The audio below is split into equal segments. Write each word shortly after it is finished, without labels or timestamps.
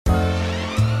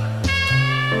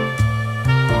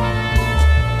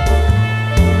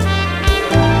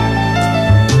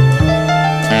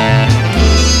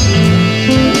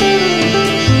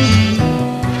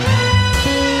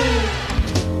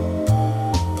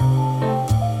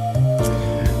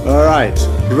All right,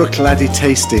 Bruichladdich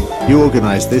tasting. You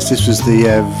organised this. This was the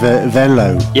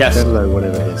Velo. Yes. Velo,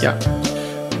 whatever it is. Yeah.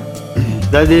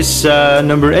 That is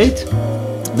number 8?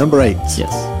 Number 8.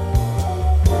 Yes.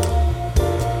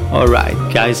 All right,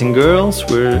 guys and girls,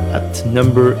 we're at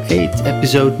number 8,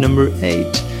 episode number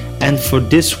 8. And for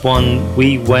this one,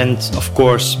 we went, of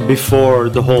course, before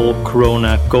the whole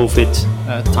Corona, COVID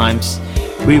times,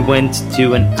 we went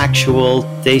to an actual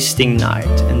tasting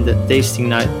night. And the tasting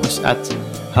night was at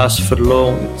Huis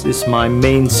Verlo. It is my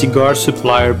main cigar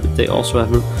supplier, but they also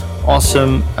have an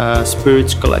awesome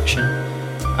spirits collection.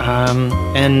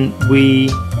 And we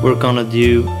were gonna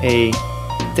do a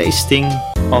tasting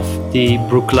of the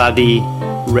Bruichladdich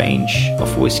range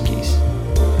of whiskies.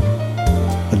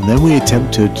 And then we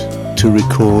attempted to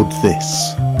record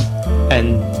this.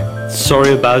 And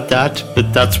sorry about that,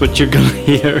 but that's what you're gonna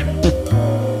hear.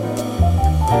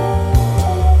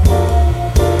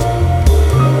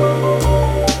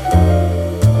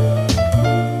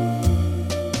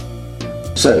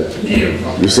 So,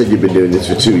 you said you've been doing this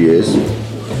for 2 years.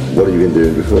 What have you been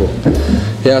doing before?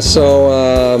 Yeah, so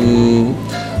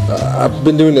I've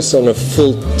been doing this on a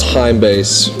full-time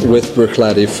base with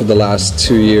Bruichladdich for the last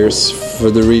 2 years for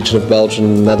the region of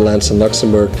Belgium, Netherlands and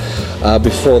Luxembourg.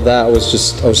 Before that I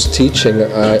was teaching.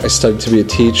 I studied to be a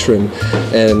teacher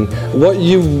and what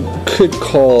you could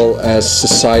call as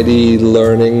society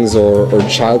learnings or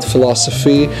child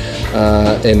philosophy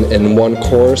in one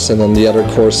course, and then the other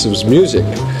course was music.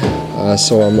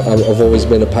 So I've always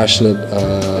been a passionate,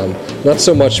 not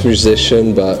so much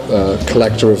musician, but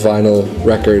collector of vinyl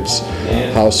records,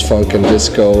 house, funk, and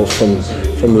disco from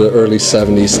the early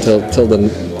 '70s till the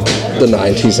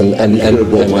 '90s and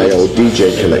my old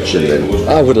DJ collection then.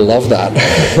 I would love that.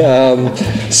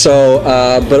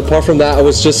 But apart from that, I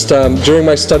was just during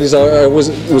my studies, I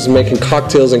was making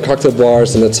cocktails in cocktail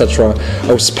bars and etc.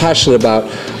 I was passionate about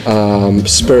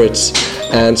spirits.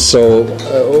 And so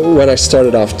when I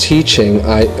started off teaching,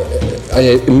 I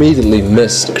immediately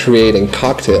missed creating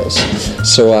cocktails.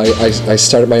 So I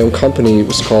started my own company. It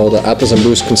was called Apples and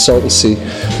Booze Consultancy.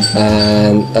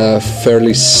 And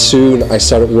fairly soon I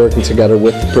started working together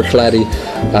with Bruichladdich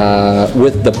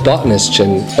with the botanist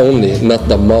gin only, not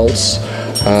the malts.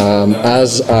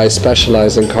 As I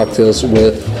specialize in cocktails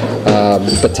with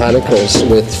botanicals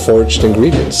with foraged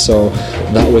ingredients. So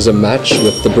that was a match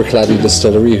with the Bruichladdich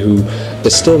distillery, who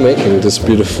is still making this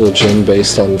beautiful gin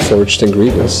based on foraged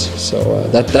ingredients. So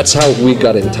that's how we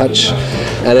got in touch,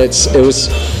 and it's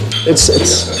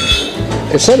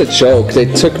not a joke. They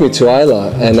took me to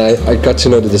Isla, and I got to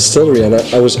know the distillery, and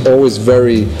I was always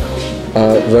very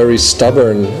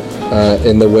stubborn.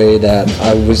 In the way that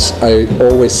I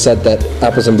always said that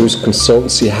Apples and Booze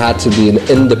Consultancy had to be an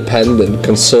independent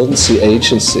consultancy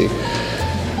agency,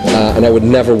 and I would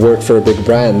never work for a big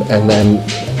brand. And then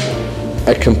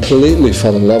I completely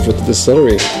fell in love with the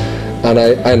distillery, and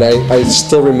I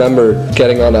still remember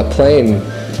getting on that plane,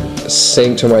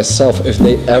 saying to myself, if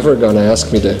they ever gonna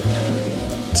ask me to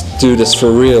do this for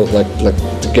real, like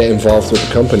to get involved with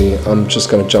the company, I'm just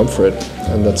gonna jump for it,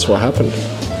 and that's what happened.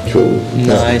 Cool.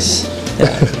 Nice.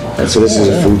 Yeah. And so this is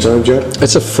a full-time job?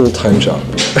 It's a full-time job.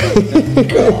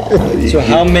 So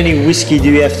how many whiskey do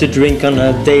you have to drink on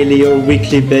a daily or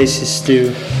weekly basis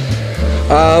too?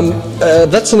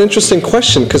 That's an interesting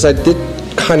question, because I did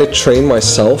kind of train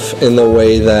myself in the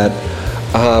way that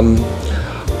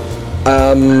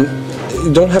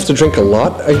you don't have to drink a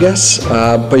lot, I guess,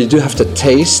 but you do have to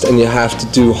taste, and you have to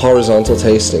do horizontal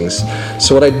tastings.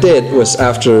 So what I did was,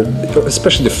 after,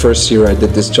 especially the first year I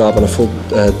did this job on a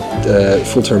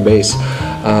full-term base,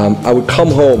 I would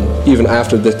come home even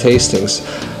after the tastings,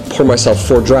 pour myself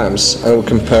 4 drams, and I would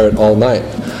compare it all night.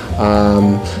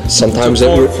 Sometimes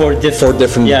so four different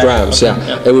drams. Okay,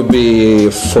 yeah. It would be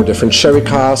 4 different sherry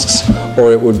casks,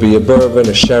 or it would be a bourbon,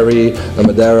 a sherry, a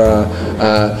Madeira.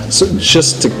 So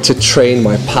just to train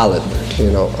my palate, you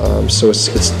know. So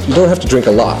it's you don't have to drink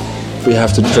a lot, but you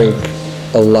have to drink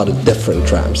a lot of different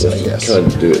drams, I guess. You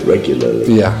can't do it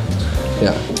regularly. Yeah.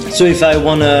 So if I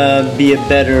wanna be a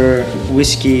better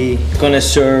whiskey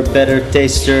connoisseur, better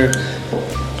taster,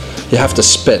 you have to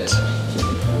spit.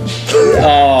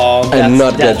 Oh, and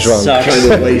not get drunk. Sucks.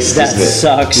 Kind of waste, that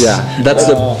sucks. Yeah, that's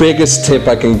the biggest tip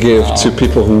I can give to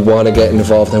people who want to get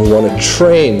involved and want to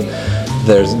train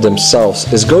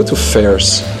themselves, is go to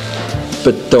fairs,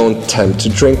 but don't tend to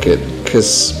drink it,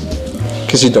 because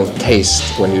you don't taste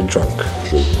when you're drunk.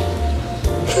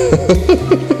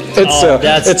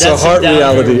 It's a hard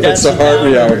reality. It's a hard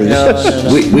reality.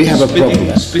 We have a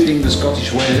problem. Spitting the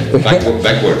Scottish way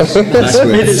backwards.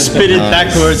 Spit it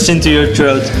backwards into your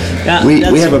throat. Yeah,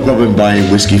 We have a problem buying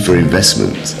whiskey for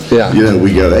investment. Yeah. You know,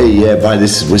 we go, hey, yeah, buy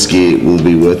this whiskey, it will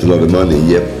be worth a lot of money.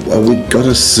 Yeah, well, we've got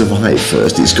to survive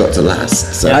first. It's got to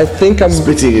last. So I think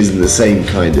spitting isn't the same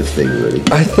kind of thing, really.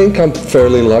 I think I'm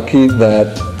fairly lucky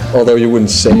that, although you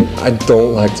wouldn't say it, I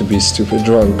don't like to be stupid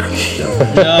drunk.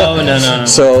 No.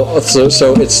 So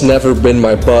it's never been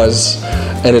my buzz,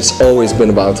 and it's always been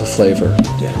about the flavor.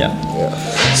 Yeah.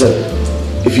 So,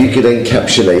 if you could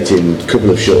encapsulate in a couple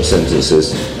of short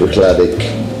sentences, Bruichladdich,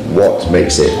 what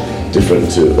makes it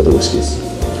different to other whiskies?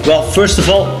 Well, first of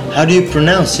all, how do you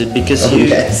pronounce it? Because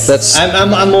That's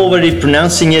I'm already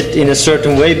pronouncing it in a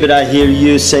certain way, but I hear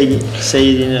you say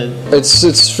it in a...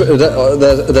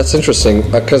 That's interesting,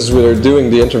 because we were doing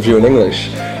the interview in English,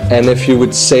 and if you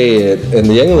would say it in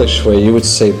the English way, you would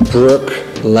say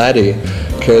Bruichladdich,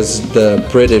 because the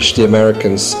British, the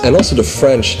Americans, and also the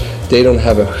French, they don't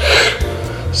have a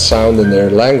sound in their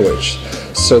language,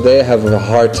 so they have a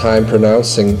hard time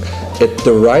pronouncing it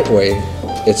the right way.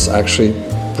 It's actually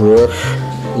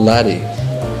Bruichladdich.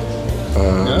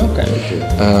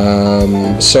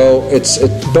 So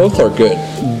both are good.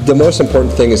 The most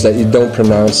important thing is that you don't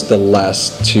pronounce the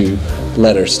last two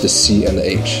letters, the C and the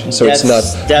H. So it's not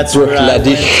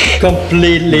Bruichladdich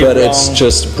completely but wrong. it's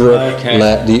just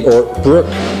Bruichladdich or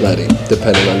Bruichladdich,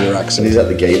 depending on your accent. And is that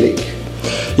the Gaelic?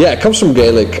 Yeah, it comes from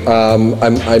Gaelic.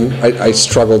 I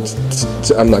struggled.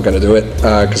 I'm not going to do it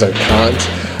because I can't.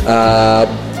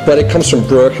 But it comes from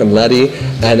Bruich and Laddie,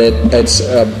 and it's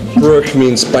Bruich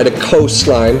means by the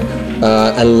coastline,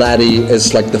 and Laddie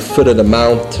is like the foot of the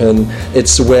mountain.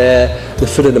 It's where the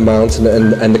foot of the mountain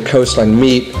and the coastline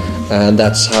meet, and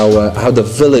that's how the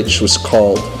village was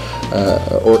called,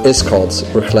 or is called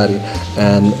Bruichladdich.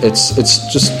 And it's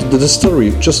just the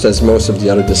distillery, just as most of the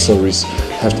other distilleries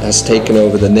has taken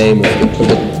over the name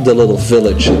of the little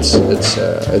village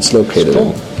it's located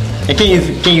in. And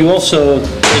can you also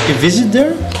take a visit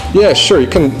there? Yeah, sure. You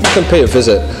can pay a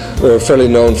visit. We're fairly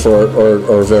known for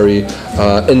our very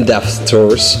in-depth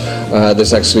tours.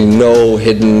 There's actually no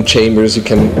hidden chambers. You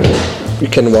can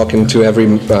walk into every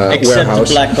Except warehouse.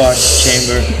 the Black Art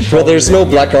Chamber. Well, there's no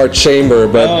Black Art Chamber,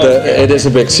 but it is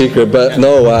a big secret. But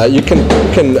no, you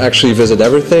can actually visit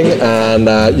everything, and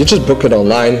you just book it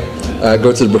online.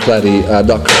 Go to the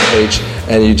Bruichladdich.com page,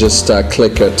 and you just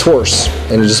click tours,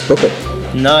 and you just book it.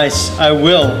 Nice, I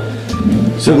will.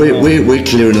 So we're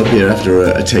clearing up here after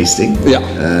a tasting. Yeah.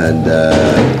 And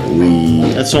we...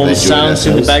 That's all the sounds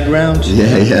in the background.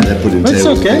 Yeah, they're putting That's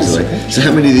tables okay. and things away. So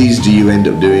how many of these do you end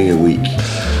up doing a week?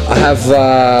 I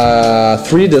have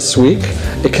 3 this week.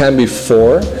 It can be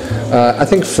 4. I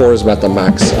think 4 is about the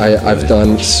max. I've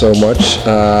done so much.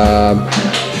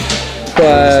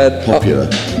 But Popular.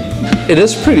 it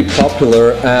is pretty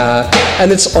popular,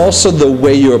 and it's also the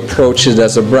way you approach it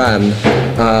as a brand.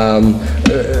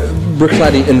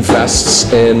 Bruichladdich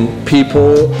invests in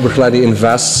people, Bruichladdich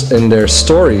invests in their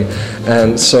story,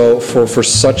 and so for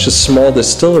such a small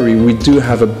distillery, we do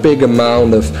have a big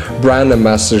amount of brand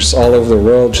ambassadors all over the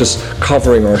world just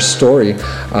covering our story,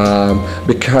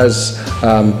 because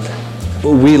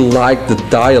we like the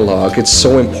dialogue. It's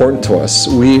so important to us.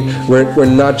 We're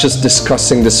not just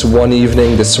discussing this one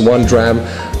evening, this one dram.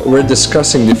 We're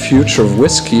discussing the future of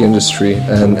whiskey industry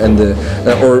and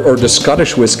the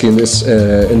Scottish whiskey in this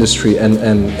industry and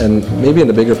maybe in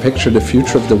the bigger picture the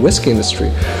future of the whiskey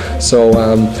industry. So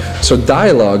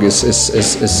dialogue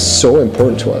is so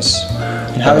important to us.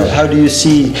 How do you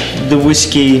see the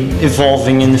whiskey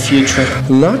evolving in the future?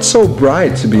 Not so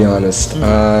bright, to be honest.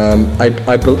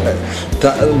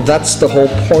 That's the whole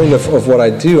point of what I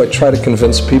do. I try to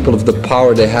convince people of the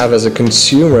power they have as a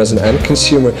consumer, as an end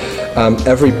consumer.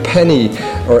 Every penny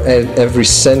or every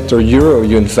cent or euro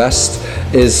you invest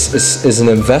is an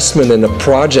investment in a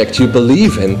project you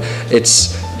believe in.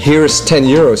 It's here's 10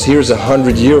 euros, here's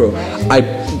 100 euro. I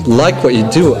like what you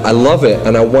do, I love it,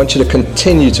 and I want you to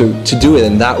continue to do it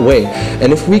in that way.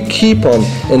 And if we keep on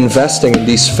investing in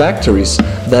these factories,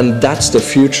 then that's the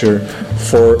future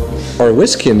for our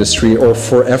whiskey industry or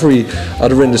for every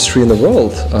other industry in the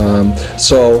world.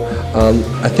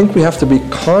 I think we have to be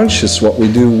conscious what we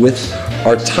do with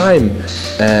our time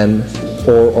and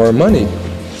or our money.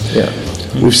 Yeah.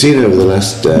 We've seen over the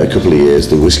last couple of years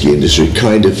the whiskey industry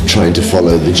kind of trying to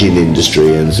follow the gin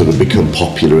industry and sort of become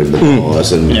popular in the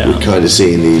bars, and we're kind of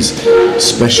seeing these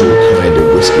special kind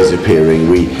of whiskies appearing.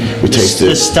 We tasted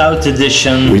the stout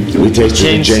edition. We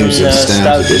tasted the Jameson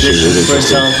Stout edition, for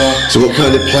example. So what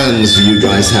kind of plans do you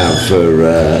guys have for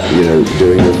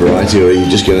doing a variety, or are you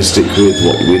just going to stick with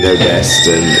what we know best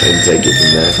and take it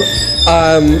from there?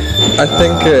 I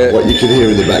think what you can hear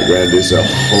in the background is a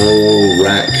whole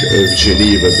rack of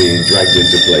Geneva being dragged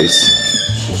into place.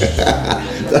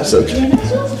 That's okay.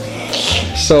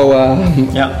 So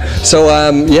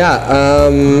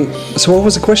what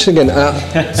was the question again?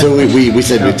 So we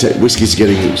said whiskey's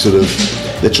getting sort of,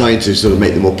 they're trying to sort of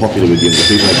make them more popular with younger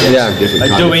people. I guess, different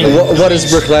kind of what is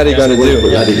Bruichladdich going to do?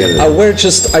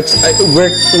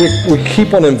 We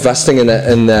keep on investing in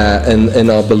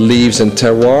our beliefs in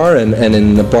terroir and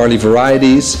in the barley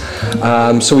varieties.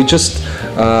 So we just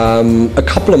a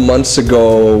couple of months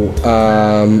ago,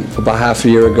 about half a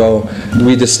year ago,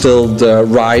 we distilled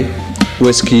rye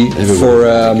whiskey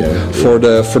for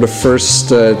the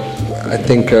first. I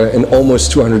think in almost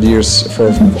 200 years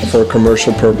for a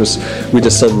commercial purpose, we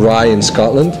distilled rye in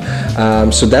Scotland.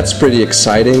 So that's pretty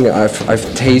exciting. I've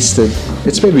tasted.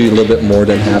 It's maybe a little bit more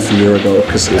than half a year ago,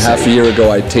 because half a year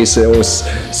ago I tasted it was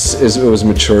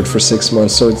matured for 6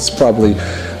 months. So it's probably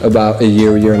about a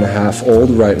year and a half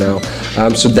old right now.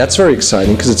 So that's very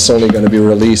exciting, because it's only going to be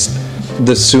released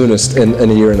the soonest in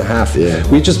a year and a half.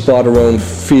 We just bought our own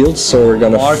fields, so we're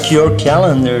gonna mark your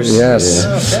calendars. Yes.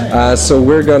 So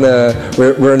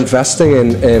we're investing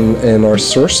in our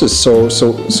sources. So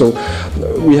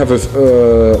we have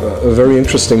a very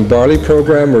interesting barley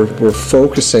program. We're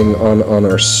focusing on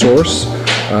our source.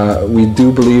 We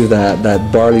do believe that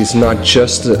barley is not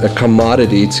just a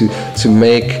commodity to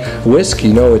make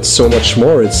whiskey. No, it's so much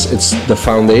more. It's the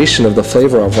foundation of the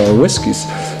flavor of our whiskeys.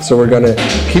 So we're going to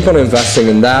keep on investing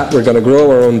in that. We're going to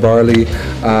grow our own barley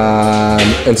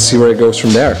and see where it goes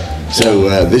from there. So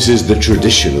this is the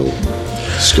traditional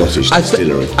Scottish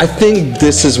distillery. I think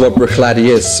this is what Bruichladdich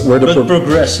is. We're the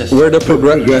progressive. We're the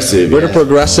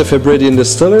progressive Hebridean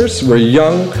distillers. We're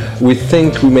young. We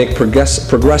think we make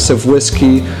progressive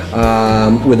whiskey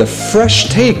with a fresh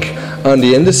take on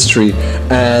the industry.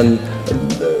 And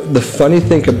the funny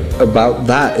thing about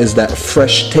that is that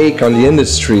fresh take on the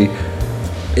industry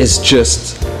is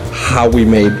just how we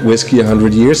made whiskey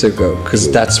 100 years ago, because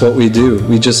that's what we do.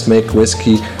 We just make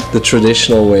whiskey the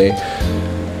traditional way,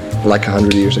 like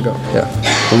 100 years ago.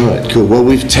 All right, cool. Well,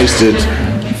 we've tasted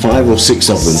 5 or 6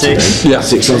 of them today.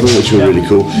 6 of them, which were really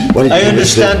cool. I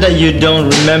understand that you don't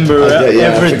remember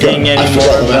everything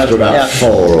anymore. After about 4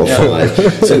 or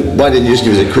 5. So why didn't you just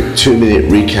give us a quick 2-minute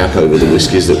recap over the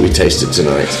whiskies that we tasted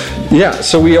tonight?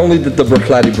 So we only did the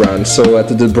Bruichladdich brand. So at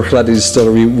the Bruichladdich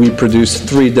distillery, we produce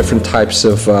 3 different types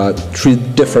of 3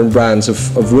 different brands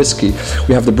of whiskey.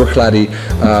 We have the Bruichladdich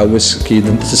whiskey,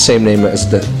 it's the same name as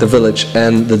the village,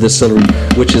 and the distillery,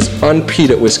 which is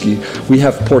unpeated whiskey. We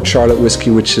have Port Charlotte whiskey,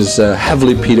 which is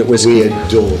heavily peated whiskey. We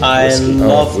adore that. I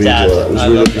love that.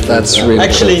 That's really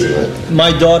actually cool.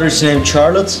 My daughter's named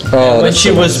Charlotte. When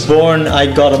she was born, I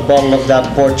got a bottle of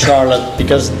that Port Charlotte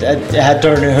because it had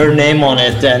her name on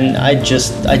it, and I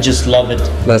just love it.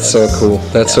 That's so cool.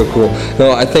 That's so cool.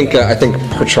 No, I think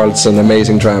Port Charlotte's an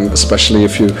amazing dram, especially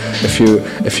if you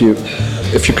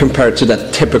compare it to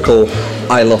that typical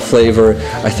Islay flavor.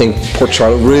 I think Port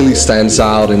Charlotte really stands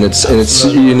out in its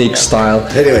unique style.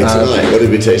 Anyway, tonight, what did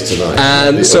we taste tonight?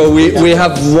 And so we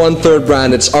have 1/3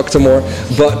 brand. It's Octomore,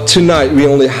 but tonight we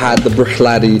only had the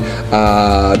Bruichladdich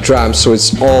dram, so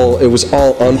it was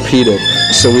all unpeated.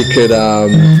 So we could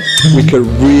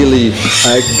really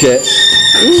get.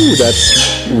 Ooh, that's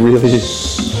really.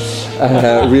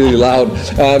 Really loud.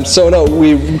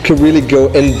 We could really go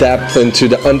in depth into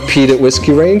the unpeated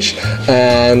whiskey range,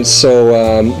 and so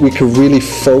we could really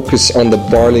focus on the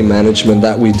barley management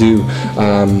that we do.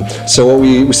 So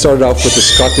we started off with the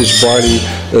Scottish barley,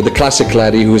 the classic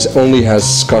laddie, who only has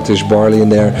Scottish barley in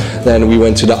there. Then we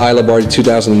went to the Islay barley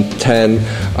 2010,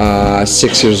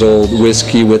 6 years old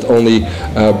whiskey with only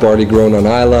barley grown on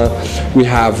Islay. We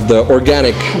have the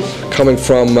organic coming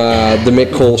from the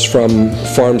Mickles from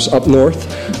farms up north,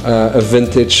 a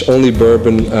vintage, only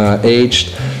bourbon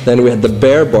aged. Then we had the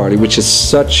Bear barley, which is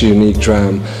such a unique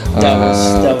dram.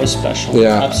 That was special.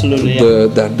 Yeah, absolutely.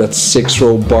 That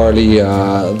 6-row barley,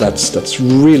 that's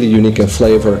really unique in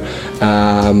flavor.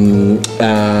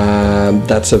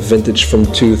 That's a vintage from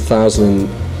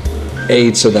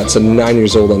 2008, so that's a 9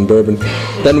 years old on bourbon.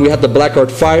 Then we had the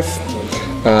Blackheart 5.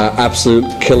 Absolute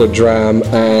killer dram,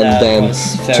 and then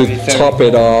to top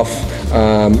it off,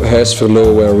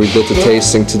 Huisverlo, where we did the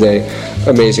tasting today,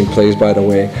 amazing place, by the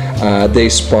way. They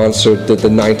sponsored the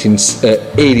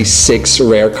 1986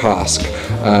 Rare Cask,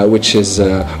 which is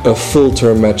a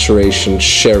full-term maturation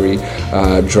sherry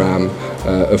dram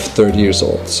of 30 years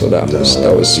old. So that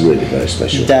was really very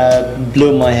special. That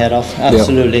blew my head off.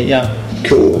 Absolutely, yeah.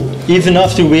 Cool. Even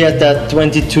after we had that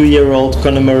 22-year-old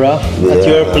Connemara at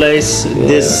your place,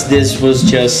 this was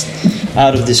just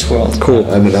out of this world. Cool.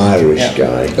 I'm an Irish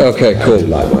guy. Okay, cool. I do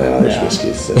like my Irish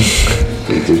whiskies. So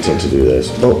we do tend to do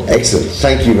those. Oh, excellent.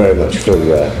 Thank you very much for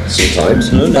some time.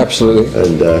 Absolutely.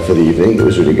 And for the evening, it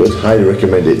was really good. Highly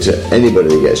recommend it to anybody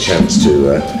that gets a chance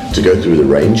to go through the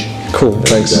range. Cool,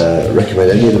 thanks.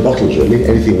 Recommend any of the bottles, really.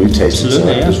 Anything we've tasted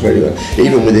tonight was very good.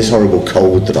 Even with this horrible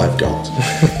cold that I've got.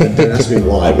 Don't ask me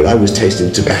why, but I was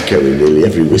tasting tobacco in nearly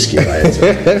every whiskey I had.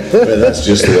 But that's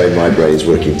just the way my brain's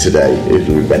working today.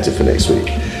 It'll be better for next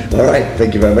week. All right,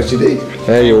 thank you very much indeed.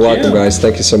 Hey, you're welcome, guys.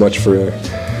 Thank you so much for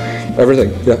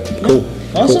everything. Yeah, cool.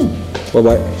 Awesome. Cool.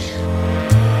 Bye-bye.